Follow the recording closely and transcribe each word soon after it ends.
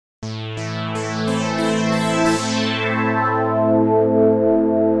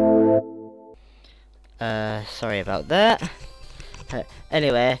Sorry about that.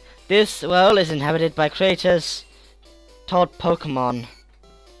 Anyway, this world is inhabited by creatures called Pokemon.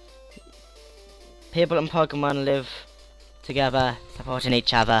 People and Pokemon live together, supporting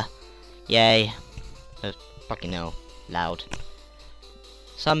each other. Yay. Fucking hell, loud.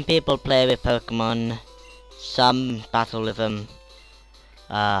 Some people play with Pokemon, some battle with them.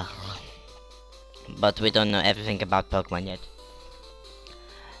 But we don't know everything about Pokemon yet.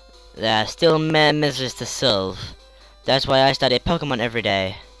 There are still many mysteries to solve. That's why I study Pokemon every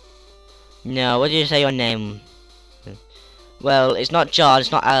day. No, what did you say your name? Well, it's not John,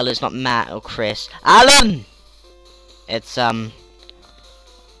 it's not Alan, it's not Matt or Chris. Alan! It's,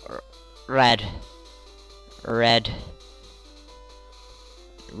 Red. Red.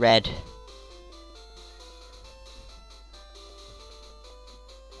 Red.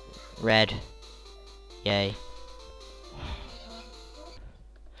 Red. Yay.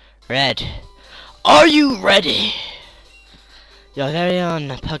 Red. Are you ready? Your very own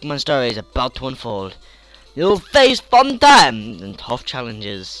Pokemon story is about to unfold. You'll face fun times and tough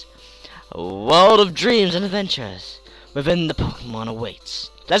challenges. A world of dreams and adventures within the Pokemon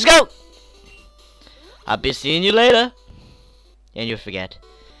awaits. Let's go! I'll be seeing you later. And you forget.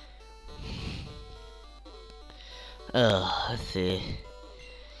 Let's see.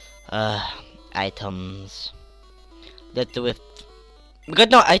 Items. Let's do it. We got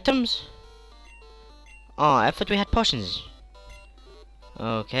no items? Oh, I thought we had potions.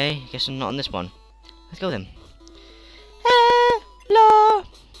 Okay, guess I'm not on this one. Let's go then. Hello.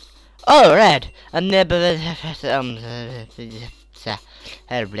 Oh, Red.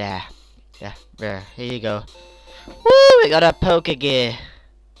 Here you go. Woo! We got a Pokegear.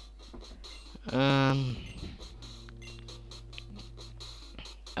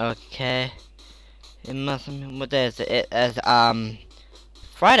 Okay. It must. What is it? It is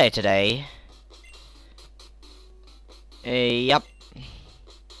Friday today. Yup.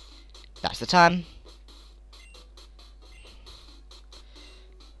 That's the time.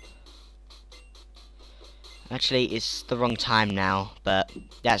 Actually, it's the wrong time now, but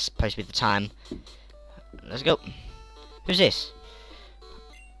that's supposed to be the time. Let's go. Who's this?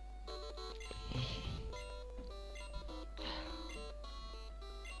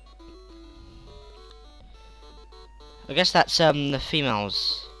 I guess that's the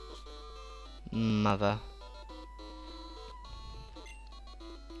female's mother.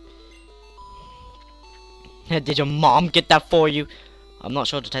 Did your mom get that for you? I'm not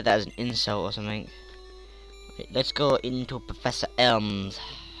sure to take that as an insult or something. Wait, let's go into Professor Elm's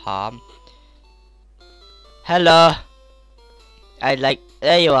home. Hello.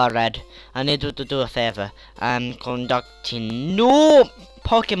 There you are, Red. I need you to do a favor. I'm conducting new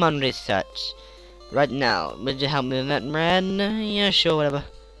Pokemon research right now. Would you help me with that, Red? Yeah, sure, whatever.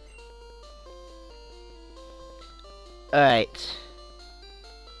 Alright.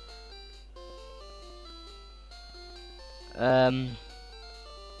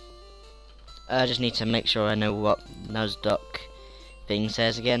 I just need to make sure I know what Nuzlocke thing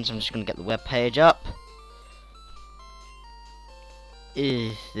says again, so I'm just gonna get the web page up.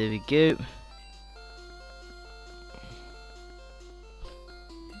 There we go.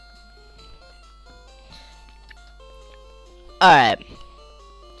 Alright.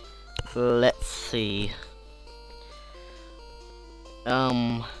 Let's see.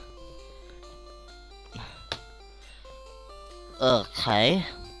 Okay.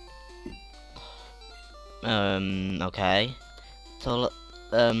 Okay. So,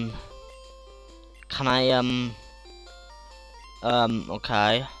 can I,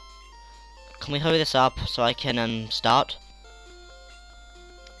 okay. Can we hurry this up so I can, start?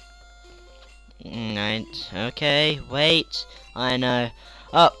 Right, okay, wait. I know.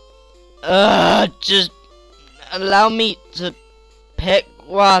 Just allow me to pick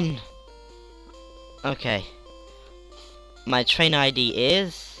one. Okay. My train ID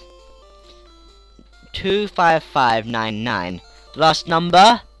is 25599. The last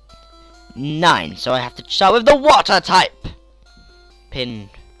number 9. So I have to start with the water type. Pin.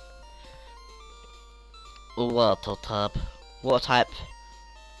 Water type. Water type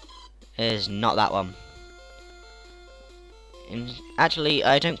is not that one. Actually,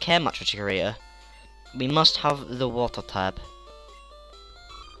 I don't care much for Chikorita. We must have the water type.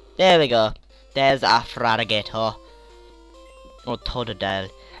 There we go. There's our Fratigator. Or Totodile.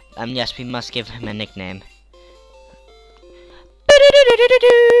 And yes, we must give him a nickname.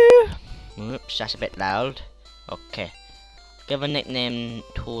 Oops, that's a bit loud. Okay. Give a nickname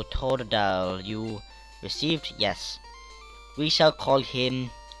to Totodile. You received? Yes. We shall call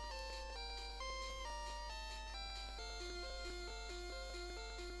him...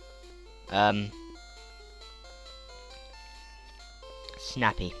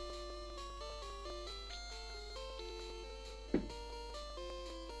 Snappy.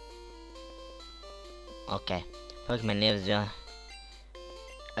 Okay, Pokemon lives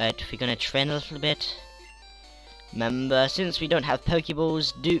we're gonna train a little bit. Remember, since we don't have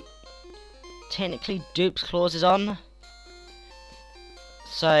Pokeballs, technically Dupe's Claws is on.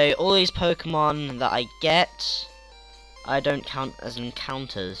 So all these Pokemon that I get, I don't count as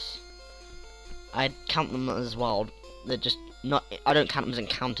encounters. I count them as wild. They're just not. I don't count them as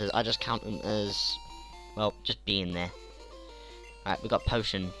encounters. I just count them as, well, just being there. Alright, we got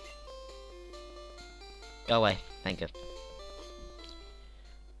Potion. Go away. Thank you.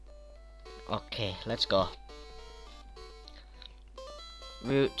 Okay, let's go.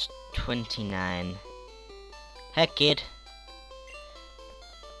 Route 29. Hey, kid.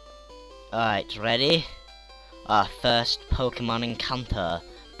 Alright, ready? Our first Pokemon encounter,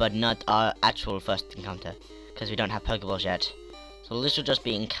 but not our actual first encounter, because we don't have Pokeballs yet. So this will just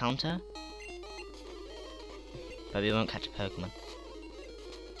be encounter, but we won't catch a Pokemon.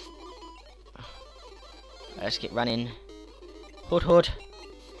 Let's get running. Hood hood.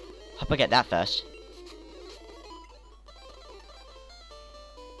 Hope I get that first.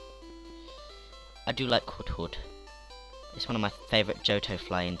 I do like hood hood. It's one of my favourite Johto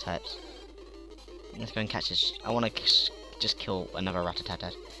flying types. Let's go and catch this. I want to just kill another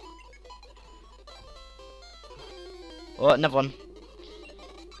Rattata. Oh, another one.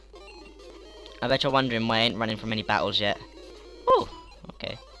 I bet you're wondering why I ain't running from any battles yet. Oh,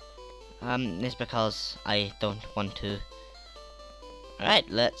 okay. It's because I don't want to. Alright,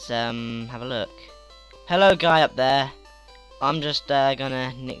 let's have a look. Hello, guy up there. I'm just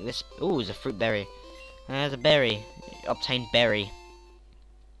gonna nick this. Ooh, it's a fruit berry. There's a berry. Obtained berry.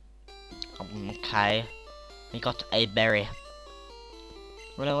 Okay. We got a berry.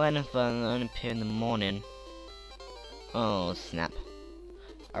 Well, I went if I only appear in the morning. Oh, snap.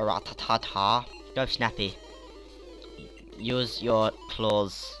 A ratatata. Go, Snappy. Use your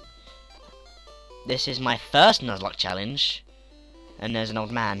claws. This is my first Nuzlocke challenge. And there's an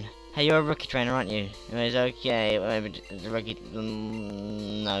old man. Hey, you're a rookie trainer, aren't you? It's okay. Rookie.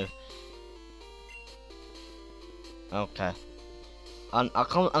 No. Okay.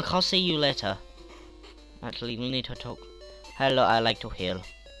 I'll see you later. Actually, we need to talk. Hello, I like to heal.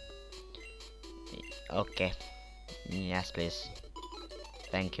 Okay. Yes, please.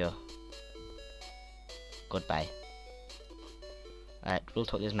 Thank you. Goodbye. Alright, we'll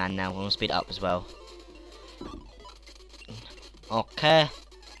talk to this man now. We'll speed up as well. Okay.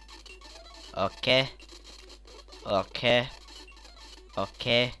 Okay. Okay.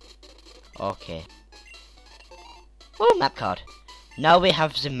 Okay. Okay. Oh, map card. Now we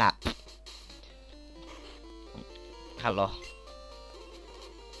have the map. Hello.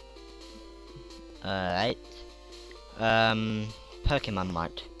 Alright. Pokemon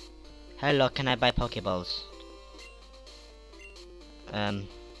Mart. Hello, can I buy Pokeballs?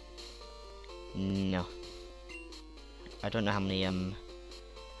 No. I don't know how many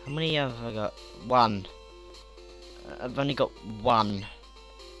have I got? One. I've only got one.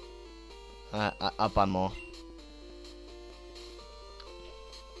 I'll buy more.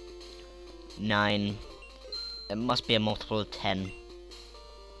 9. It must be a multiple of 10.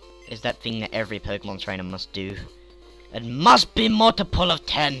 Is that thing that every Pokemon trainer must do. It must be multiple of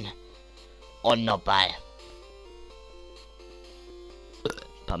 10! Or not buy.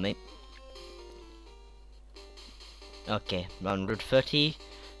 Pardon me. Okay, on Route 30.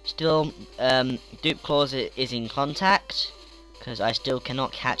 Still, Dupe Claws is in contact, because I still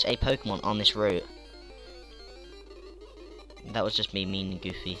cannot catch a Pokemon on this route. That was just me mean and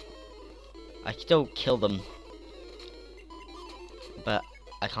goofy. I still kill them, but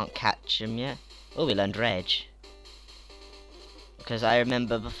I can't catch them yet. Oh, we learned Rage. Because I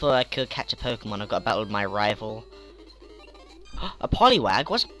remember before I could catch a Pokemon, I got a battle with my rival. A Poliwag?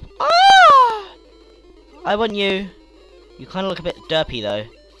 What's... Ah! I want you. You kind of look a bit derpy though.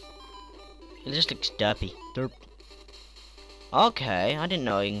 It just looks derpy. Derp. Okay, I didn't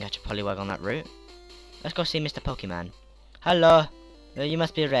know you can catch a Poliwag on that route. Let's go see Mr. Pokemon. Hello. You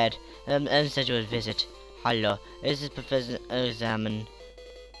must be Red. Said you would visit. Hello. This is Professor Examine.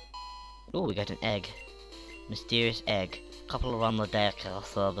 Oh, we got an egg. Mysterious egg. Couple around the deck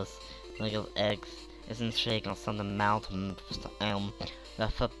service. Like of eggs. Is intriguing on the mountain. Professor Elm. The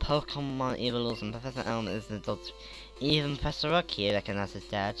for Pokemon evolution. Professor Elm is an adult. Even Professor Rocky recognizes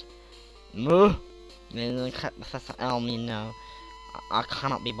his dad. Moo! Professor Elm, you know. I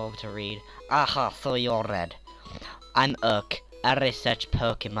cannot be bothered to read. Aha, so you're Red. I'm Urk. I research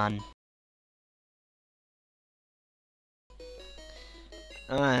Pokemon.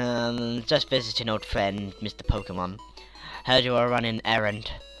 Just visiting old friend, Mr. Pokemon. Heard you were running an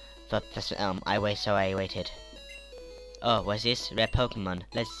errand for Professor Elm. I waited. Oh, what's this? Rare Pokemon.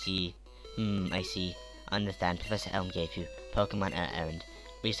 Let's see. I see. Understand. Professor Elm gave you Pokemon errand.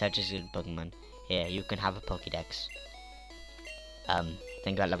 Research is good Pokemon. Here, you can have a Pokédex.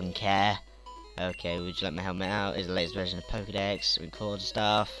 Think about love and care. Okay, would you like my helmet out? Is the latest version of Pokédex. Record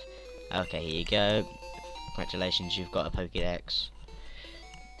stuff. Okay, here you go. Congratulations, you've got a Pokédex.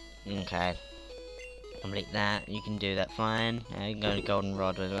 Okay. Complete that. You can do that fine. You can go to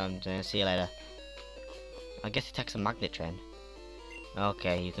Goldenrod with see you later. I guess it takes a magnet train.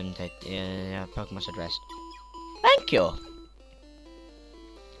 Okay, you can take Pokemon should rest. Thank you!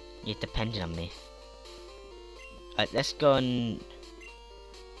 You're dependent on me. Alright, let's go and...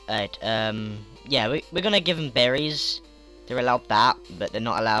 Alright, yeah, we're gonna give them berries. They're allowed that, but they're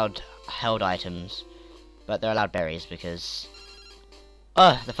not allowed held items. But they're allowed berries because...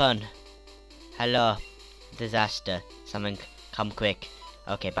 Oh, the phone. Hello. Disaster. Someone come quick.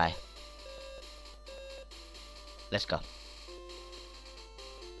 Okay, bye. Let's go.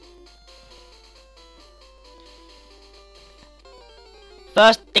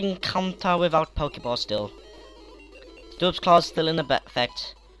 First encounter without Pokeball still. Stoop's claws still in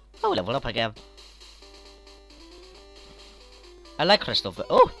effect. Oh, level up again. I like Crystal.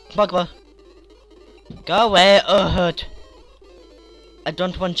 Oh, Pokeball. Go away, hurt. I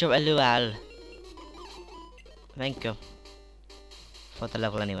don't want your LOL. Thank you. For the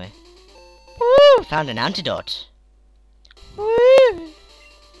level anyway. Woo! Found an antidote. Woo!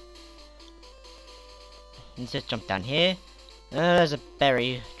 Let's just jump down here. There's a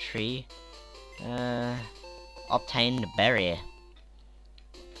berry tree. Obtain the berry.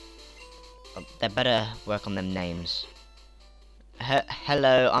 They better work on them names.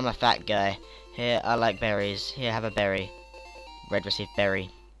 Hello, I'm a fat guy. Here, I like berries. Here, have a berry. Red received berry.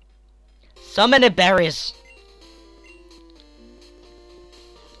 So many berries!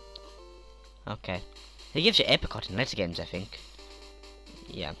 Okay. He gives you apricot in later games, I think.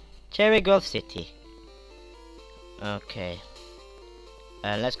 Yeah. Cherry Grove City. Okay.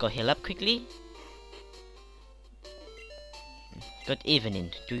 Let's go heal up quickly. Good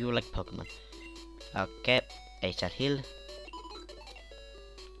evening. Do you like Pokemon? Okay. I shall heal.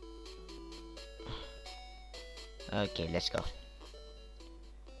 Okay, let's go.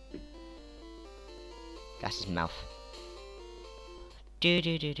 That's his mouth. Do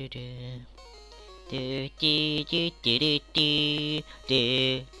do do do do. Do do do do do do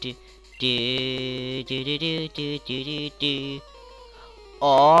do do do do do do do do.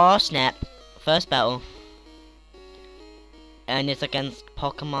 Oh snap! First battle, and it's against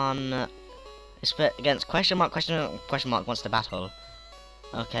Pokemon. It's against question mark. Wants the battle.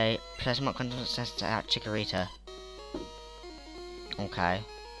 Okay, question mark Chikorita. Okay,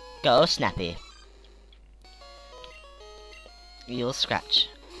 go Snappy. You'll scratch.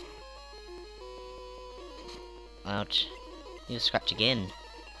 Ouch. You'll scratch again.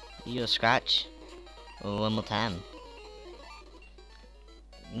 You'll scratch. One more time.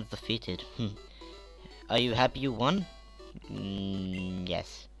 Defeated. Are you happy you won?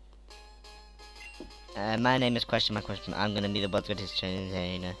 Yes. My name is question mark. I'm gonna be the bot with his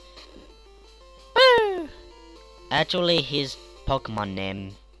trainer. Woo! Actually, his Pokemon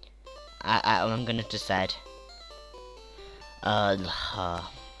name. I'm gonna decide.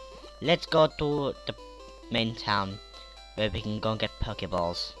 Let's go to the main town where we can go and get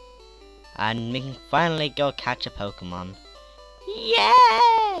Pokeballs, and we can finally go catch a Pokemon.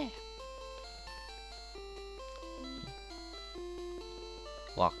 Yeah!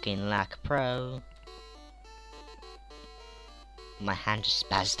 Walking like a pro. My hand just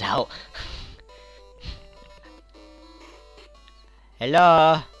spazzed out.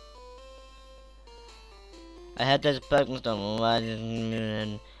 Hello. I heard there's a Pokemon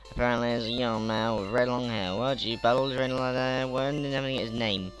store. Apparently there's a young man with red long hair. What, you battled or anything like that? Why didn't have his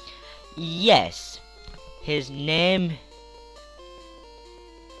name? Yes. His name...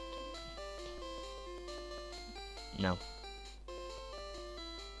 No.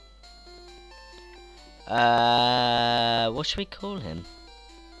 What should we call him?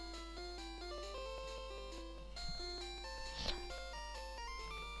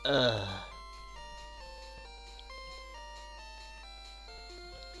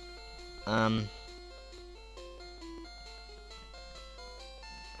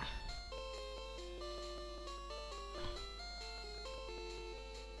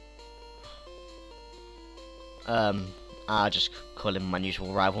 I'll just call him my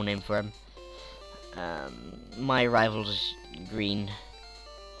usual rival name for him. My rival is green.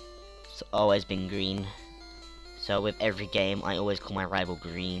 It's always been green. So with every game, I always call my rival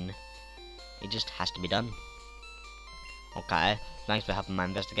green. It just has to be done. Okay, thanks for helping my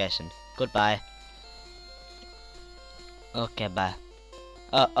investigation. Goodbye. Okay, bye.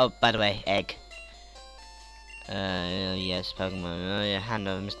 Oh, by the way, egg. Yes, Pokemon. Oh, yeah, hand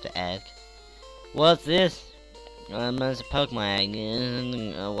over Mr. Egg. What's this? It's a Pokemon egg.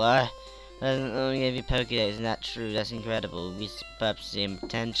 What? Doesn't give you Pokédex, isn't that true? That's incredible. We perhaps see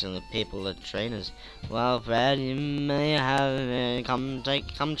potential of people as trainers. Well, Fred, you may have come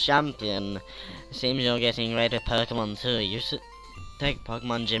champion. It seems you're getting ready to Pokemon too. You should take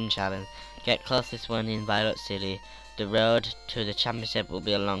Pokemon Gym Challenge. Get closest one in Violet City. The road to the championship will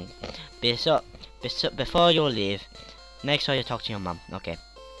be along. Before you leave, make sure you talk to your mom. Okay.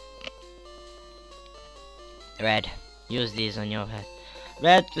 Red, use these on your head.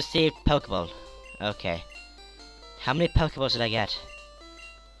 Red received Pokeball. Okay. How many Pokeballs did I get?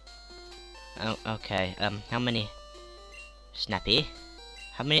 Oh, okay. How many? Snappy.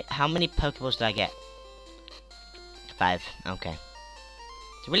 How many Pokeballs did I get? 5. Okay.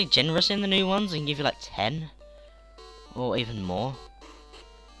 It's really generous in the new ones and give you like 10, or even more.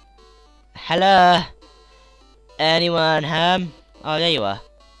 Hello. Anyone home? Oh, there you are.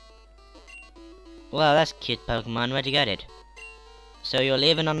 Well, that's cute, Pokemon. Where'd you get it? So you're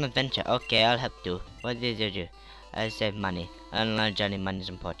leaving on an adventure. Okay, I'll help you. What did you do? I save money. On a journey, money is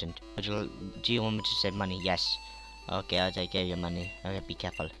important. Do you want me to save money? Yes. Okay, I'll take care of your money. Okay, be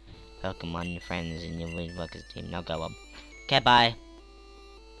careful. Pokemon, your friends, and your work as a team. Now go on. Okay, bye.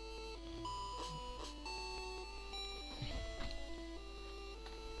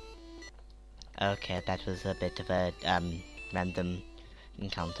 Okay, that was a bit of a random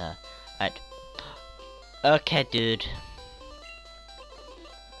encounter. Right. Okay, dude.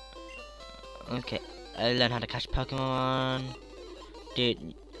 Okay, I learned how to catch Pokemon.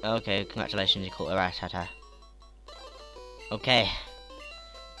 Dude, okay, congratulations, you caught a Rattata. Okay.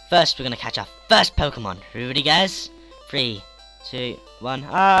 First, we're gonna catch our first Pokemon. Ready, guys? 3, 2, 1.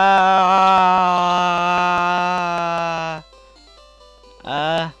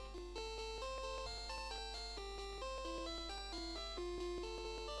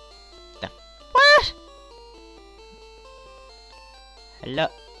 What? Hello?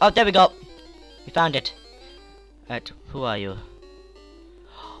 Oh, there we go. We found it. Right, who are you?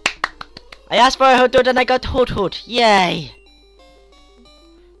 I asked for a Hoothoot and I got Hoothoot. Yay!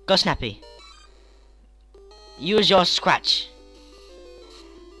 Go Snappy. Use your scratch.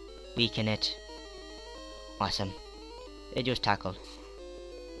 Weaken it. Awesome. It use tackle.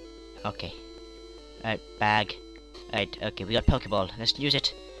 Okay. Right, bag. Right, okay, we got Pokeball. Let's use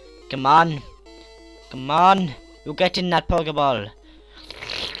it. Come on. Come on. You get in that Pokeball.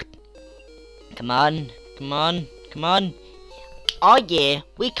 Come on. Come on. Come on. Oh yeah,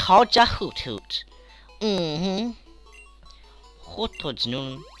 we caught a Hoothoot. Hoothoot's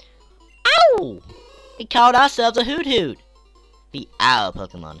new. Ow! We caught ourselves a Hoothoot. The owl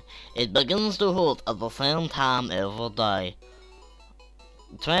Pokemon. It begins to hoot at the same time every day.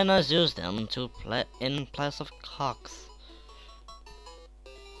 Trainers use them to play in place of cocks.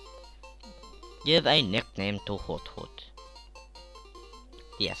 Give a nickname to Hoothoot.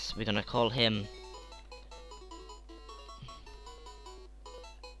 Yes, we're gonna call him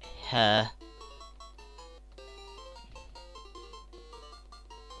her.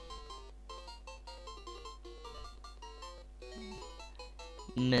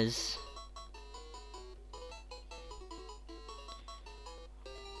 Ms.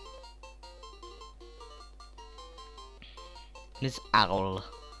 Miss Owl.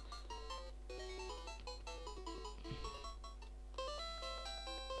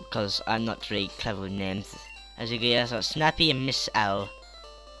 Because I'm not very clever with names. As you can guess, so Snappy and Miss Owl.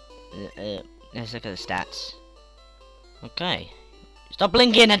 Let's look at the stats. Okay. Stop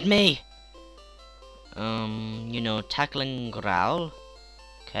blinking at me! You know, tackling growl.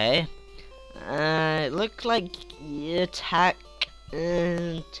 Okay. Look like attack.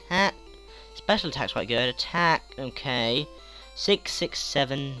 Special attack's quite good. Attack. Okay. 6, 6,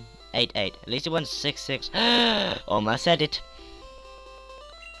 7, 8, 8. At least it went 6, 6. Almost said it.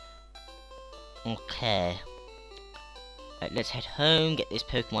 Okay. Right, let's head home. Get this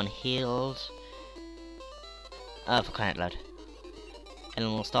Pokemon healed. Oh, for crying out loud. And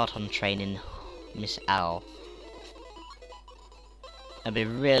then we'll start on training Miss Owl. It'd be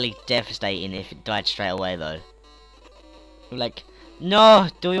really devastating if it died straight away, though. Like, no,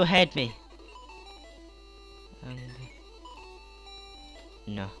 do you hate me?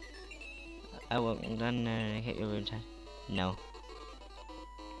 No. I won't hit your wound. No.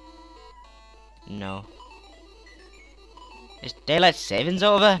 No. Is daylight savings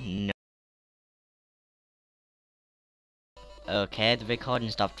over? No. Okay, the recording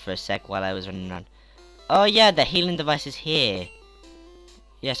stopped for a sec while I was running around. Oh yeah, the healing device is here.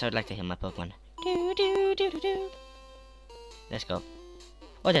 Yes, I would like to heal my Pokemon. Do, do, do, do, do. Let's go.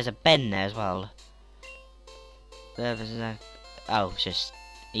 Oh, there's a Ben there as well. Oh, it's just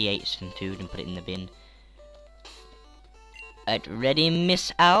he ate some food and put it in the bin. Ready,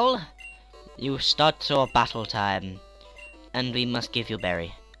 Miss Owl? You start your battle time, and we must give you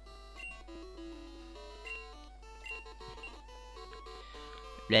berry.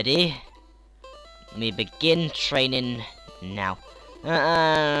 Ready? We begin training now.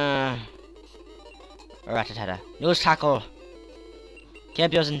 Ratatata. Use tackle.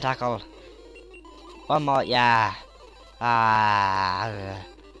 Keep using tackle. One more, yeah.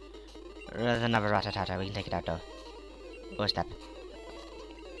 There's another Ratatata. We can take it out though. Go step.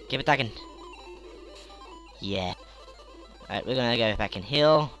 Keep attacking. Yeah. Alright, we're gonna go back and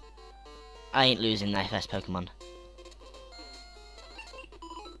heal. I ain't losing that first Pokemon.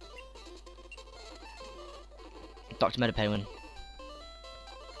 Dr. Meta Penguin.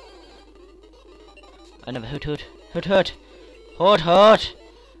 Another Hoot Hoot. Hoot Hoot. Hoot Hoot.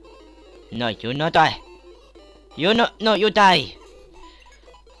 No, you not die. You not. No, you die.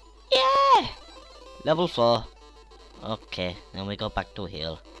 Yeah. Level 4. Okay, then we go back to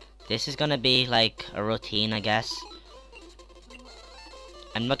heal. This is gonna be like a routine, I guess.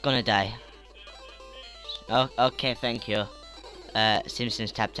 I'm not gonna die. Oh, okay, thank you.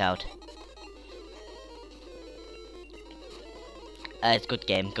 Simpsons tapped out. It's a good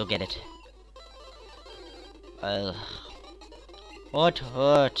game. Go get it. Hoot,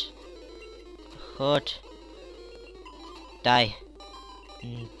 hoot. Hoot. Die.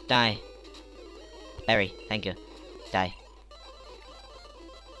 Die. Berry, thank you. Die.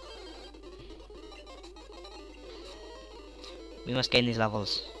 We must gain these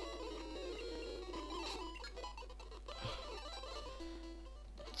levels.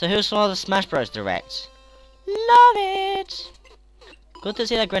 So who saw the Smash Bros. Direct? Love it! Good to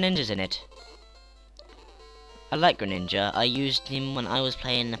see that Greninja's in it. I like Greninja. I used him when I was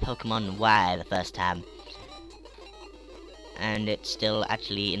playing the Pokemon Y the first time. And it's still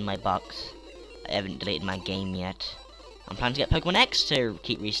actually in my box. I haven't deleted my game yet. I'm planning to get Pokemon X to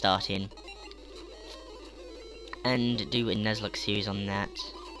keep restarting. And do a Nuzlocke series on that.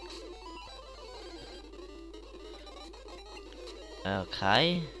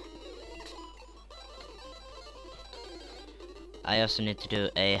 Okay. I also need to do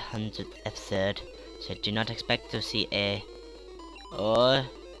a 100th episode, so do not expect to see a oh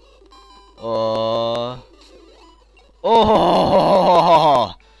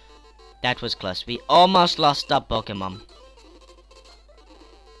that was close. We almost lost our Pokemon.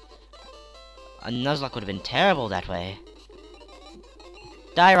 A Nuzlocke would have been terrible that way.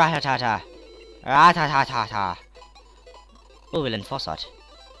 Die, Ratatata! Ratatata! Oh, we'll enforce that.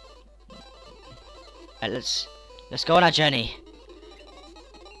 Right, let's go on our journey.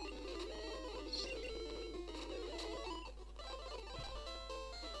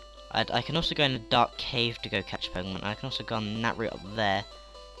 I can also go in a dark cave to go catch Pokemon. I can also go on that route up there.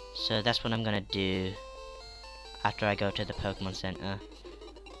 So that's what I'm gonna do after I go to the Pokemon Center.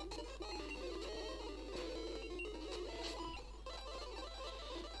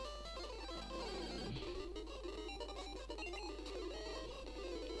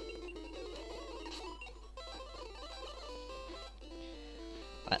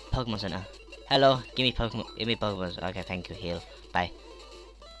 Pokemon Center. Hello, give me Pokemon. Okay, thank you, heal. Bye.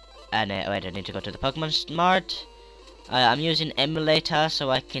 And wait, I need to go to the Pokemon Smart. I'm using emulator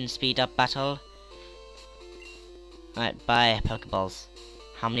so I can speed up battle. Alright, buy Pokeballs.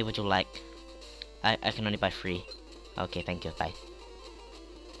 How many would you like? I can only buy 3. Okay, thank you, bye.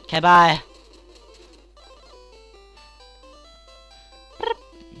 Okay, bye.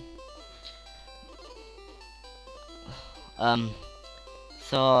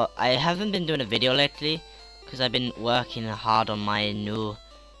 So I haven't been doing a video lately because I've been working hard on my new.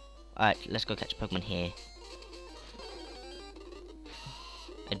 Alright, let's go catch a Pokemon here.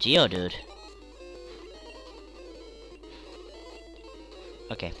 A Geodude.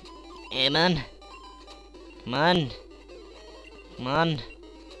 Okay. Hey man. Come on. Come on.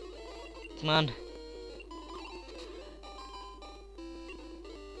 Come on.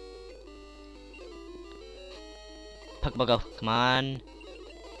 Pokeball go. Come on.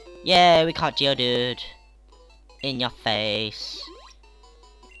 Yeah, we caught Geodude. In your face.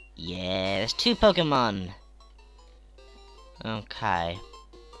 Yeah, there's 2 Pokemon. Okay.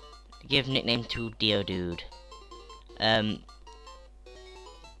 Give nickname to Geodude.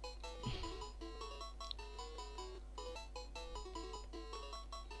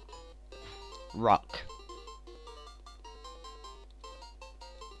 Rock.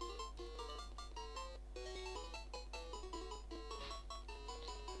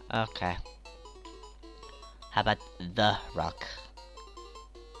 Okay. How about the Rock?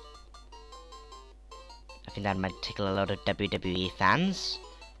 I think that might tickle a lot of WWE fans.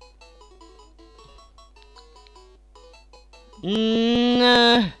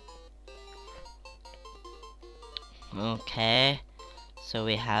 No. Okay. So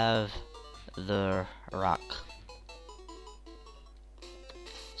we have the Rock.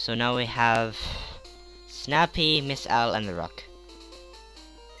 So now we have Snappy, Miss Al, and the Rock.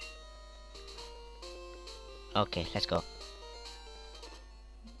 Okay, let's go.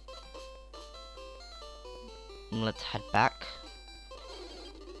 Let's head back.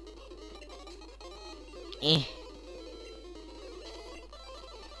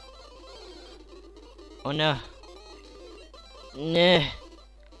 Oh no. No.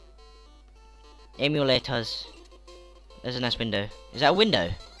 Emulators. There's a nice window. Is that a window?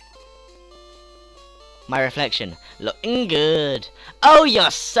 My reflection. Looking good. Oh,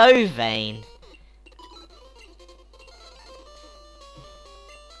 you're so vain.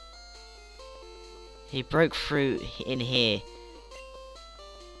 He broke through in here.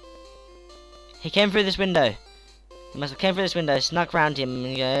 He came through this window. He must have came through this window, snuck around him,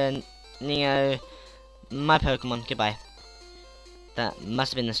 and my Pokemon, goodbye. That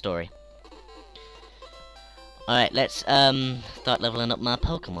must have been the story. Alright, let's start leveling up my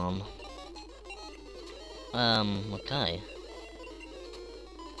Pokemon. Okay.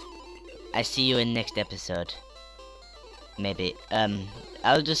 I see you in next episode. Maybe.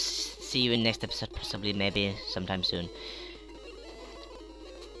 I'll just see you in next episode, possibly, maybe, sometime soon.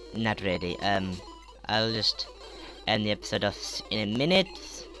 Not really. I'll just end the episode off in a minute.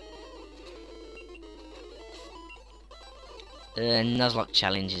 The Nuzlocke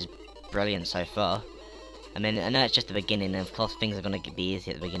challenge is brilliant so far. I mean, I know it's just the beginning, and of course things are gonna be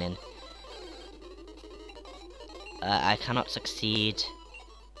easy at the beginning. I cannot succeed.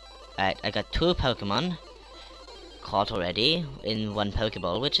 Alright, I got 2 Pokemon caught already in 1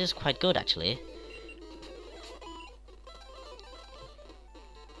 Pokeball, which is quite good actually.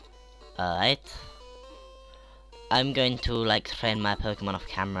 Alright. I'm going to like train my Pokemon off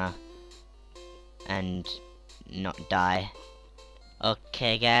camera and not die.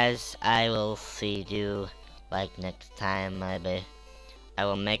 Okay guys, I will see you like next time maybe. I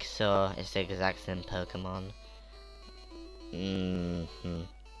will make sure it's the exact same Pokemon.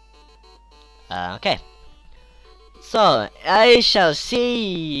 Okay. So, I shall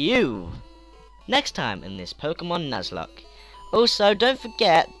see you next time in this Pokemon Nuzlocke. Also, don't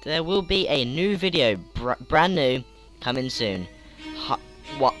forget, there will be a new video, brand new, coming soon.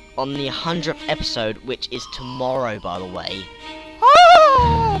 On the 100th episode, which is tomorrow, by the way.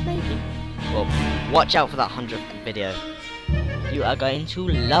 Ah, baby. Well, watch out for that 100th video. You are going to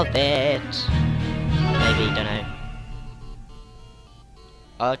love it. Maybe, don't know.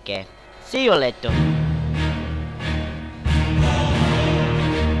 Okay, see you later.